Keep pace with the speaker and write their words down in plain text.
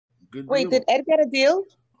Good Wait, deal. did Ed get a deal?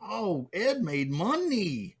 Oh, Ed made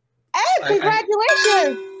money. Ed,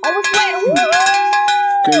 congratulations! I was like,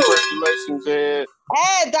 woo! Congratulations, Ed.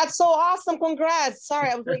 Ed, that's so awesome. Congrats. Sorry,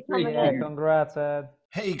 I was late coming Yeah, in. congrats, Ed.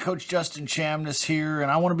 Hey, Coach Justin Chamness here,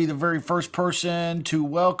 and I want to be the very first person to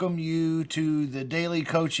welcome you to the Daily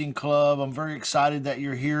Coaching Club. I'm very excited that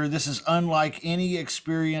you're here. This is unlike any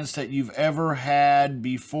experience that you've ever had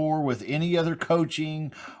before with any other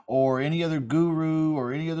coaching or any other guru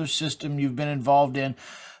or any other system you've been involved in.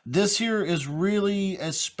 This here is really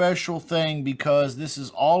a special thing because this is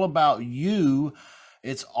all about you.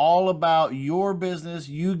 It's all about your business,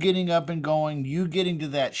 you getting up and going, you getting to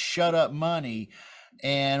that shut up money.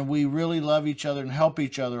 And we really love each other and help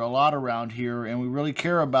each other a lot around here, and we really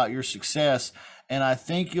care about your success. And I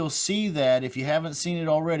think you'll see that. If you haven't seen it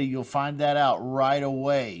already, you'll find that out right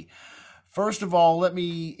away. First of all, let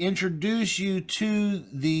me introduce you to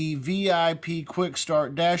the VIP Quick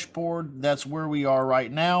Start dashboard. That's where we are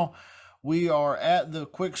right now. We are at the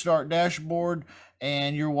Quick Start dashboard,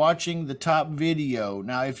 and you're watching the top video.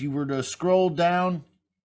 Now, if you were to scroll down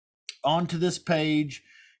onto this page,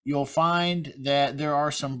 you'll find that there are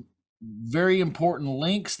some very important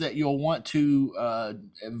links that you'll want to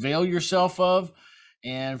avail yourself of.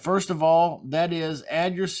 And first of all, that is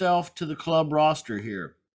add yourself to the club roster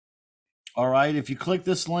here. All right, if you click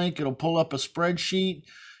this link, it'll pull up a spreadsheet.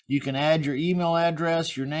 You can add your email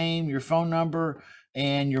address, your name, your phone number,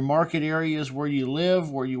 and your market areas where you live,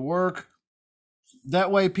 where you work. That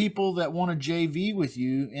way, people that want to JV with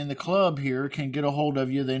you in the club here can get a hold of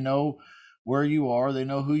you. They know where you are, they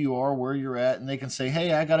know who you are, where you're at, and they can say,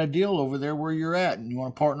 hey, I got a deal over there where you're at, and you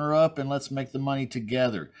want to partner up and let's make the money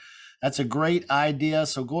together. That's a great idea.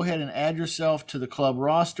 So go ahead and add yourself to the club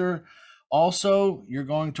roster. Also, you're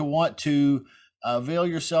going to want to avail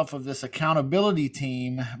yourself of this accountability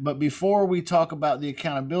team. But before we talk about the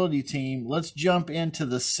accountability team, let's jump into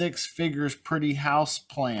the 6 Figures Pretty House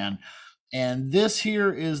plan. And this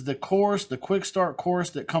here is the course, the Quick Start course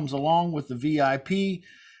that comes along with the VIP.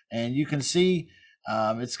 And you can see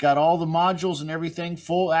it's got all the modules and everything,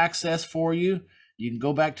 full access for you. You can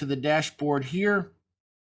go back to the dashboard here.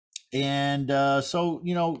 And so,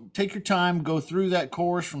 you know, take your time, go through that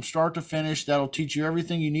course from start to finish. That'll teach you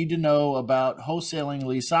everything you need to know about wholesaling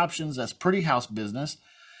lease options. That's Pretty House business.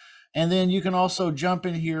 And then you can also jump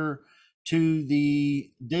in here to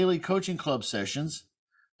the Daily Coaching Club sessions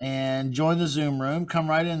and join the Zoom room. Come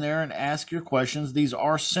right in there and ask your questions. These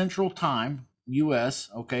are Central Time. US,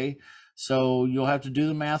 okay? So you'll have to do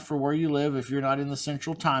the math for where you live if you're not in the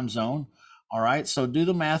Central Time Zone. All right, so do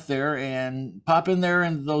the math there and pop in there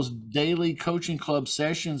in those Daily Coaching Club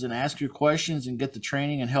sessions and ask your questions and get the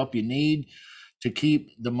training and help you need to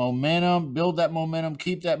keep the momentum, build that momentum,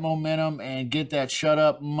 keep that momentum, and get that shut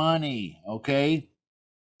up money, okay?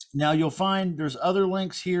 Now you'll find there's other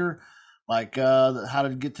links here, like how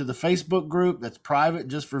to get to the Facebook group that's private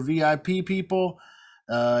just for VIP people.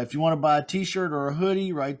 If you want to buy a t-shirt or a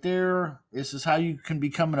hoodie right there, this is how you can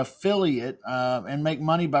become an affiliate and make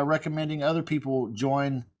money by recommending other people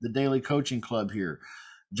join the Daily Coaching Club here.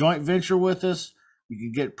 Joint venture with us. You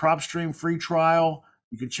can get PropStream free trial.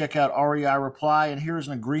 You can check out REI Reply. And here's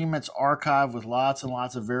an agreements archive with lots and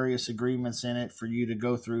lots of various agreements in it for you to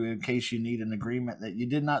go through in case you need an agreement that you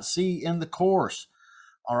did not see in the course.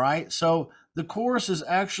 All right. So the course is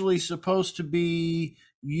actually supposed to be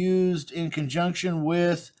used in conjunction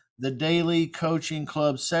with the Daily Coaching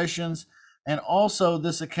Club sessions and also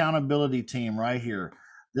this accountability team right here.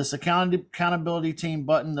 This accountability team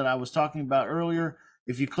button that I was talking about earlier,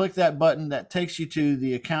 if you click that button, that takes you to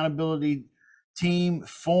the accountability team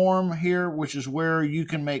form here, which is where you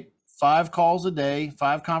can make 5 calls a day,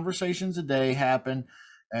 5 conversations a day happen,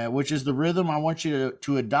 which is the rhythm I want you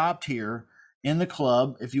to adopt here in the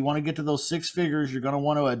club. If you want to get to those 6 figures, you're going to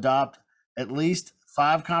want to adopt at least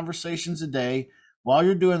 5 conversations a day. While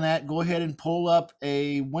you're doing that, go ahead and pull up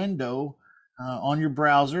a window on your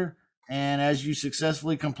browser. And as you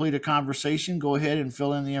successfully complete a conversation, go ahead and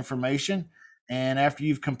fill in the information. And after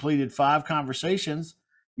you've completed 5 conversations,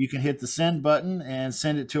 you can hit the send button and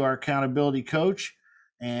send it to our accountability coach.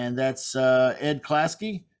 And that's Ed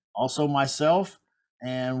Klasky, also myself.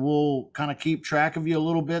 And we'll kind of keep track of you a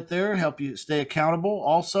little bit there, help you stay accountable.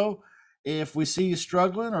 Also, if we see you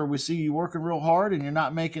struggling or we see you working real hard and you're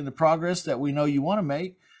not making the progress that we know you want to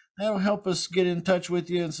make, that'll help us get in touch with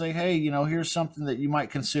you and say, hey, you know, here's something that you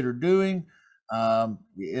might consider doing.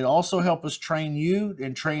 It also help us train you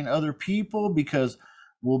and train other people because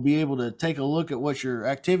we'll be able to take a look at what your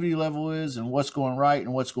activity level is and what's going right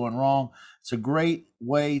and what's going wrong. It's a great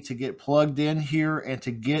way to get plugged in here and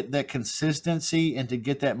to get that consistency and to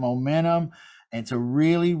get that momentum and to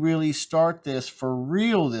really, really start this for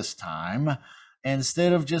real this time.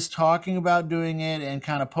 Instead of just talking about doing it and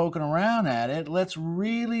kind of poking around at it, let's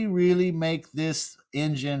really, really make this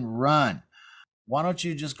engine run. Why don't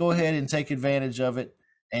you just go ahead and take advantage of it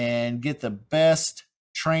and get the best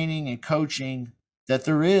training and coaching that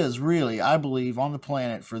there is, really, I believe, on the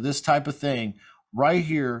planet for this type of thing right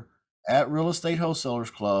here at Real Estate Wholesalers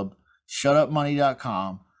Club,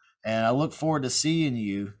 shutupmoney.com. And I look forward to seeing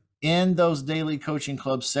you in those daily coaching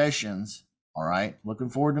club sessions. All right. Looking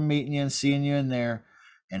forward to meeting you and seeing you in there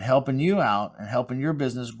and helping you out and helping your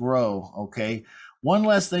business grow. Okay. One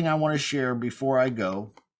last thing I want to share before I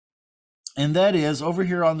go, and that is over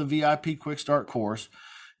here on the VIP Quick Start course,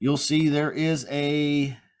 you'll see there is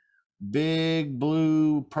a big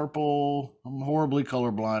blue, purple. I'm horribly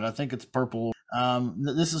colorblind. I think it's purple.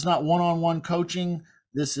 This is not one-on-one coaching.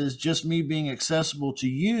 This is just me being accessible to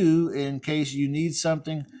you in case you need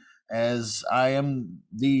something, as I am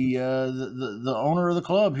the owner of the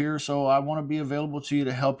club here. So I want to be available to you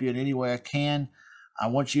to help you in any way I can. I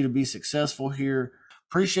want you to be successful here.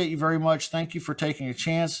 Appreciate you very much. Thank you for taking a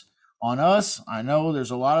chance on us. I know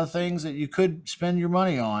there's a lot of things that you could spend your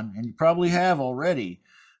money on, and you probably have already,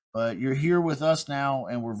 but you're here with us now,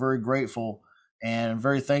 and we're very grateful and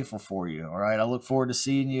very thankful for you. All right. I look forward to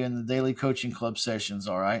seeing you in the daily coaching club sessions.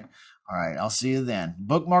 All right. All right. I'll see you then.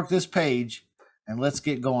 Bookmark this page and let's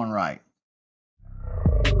get going right.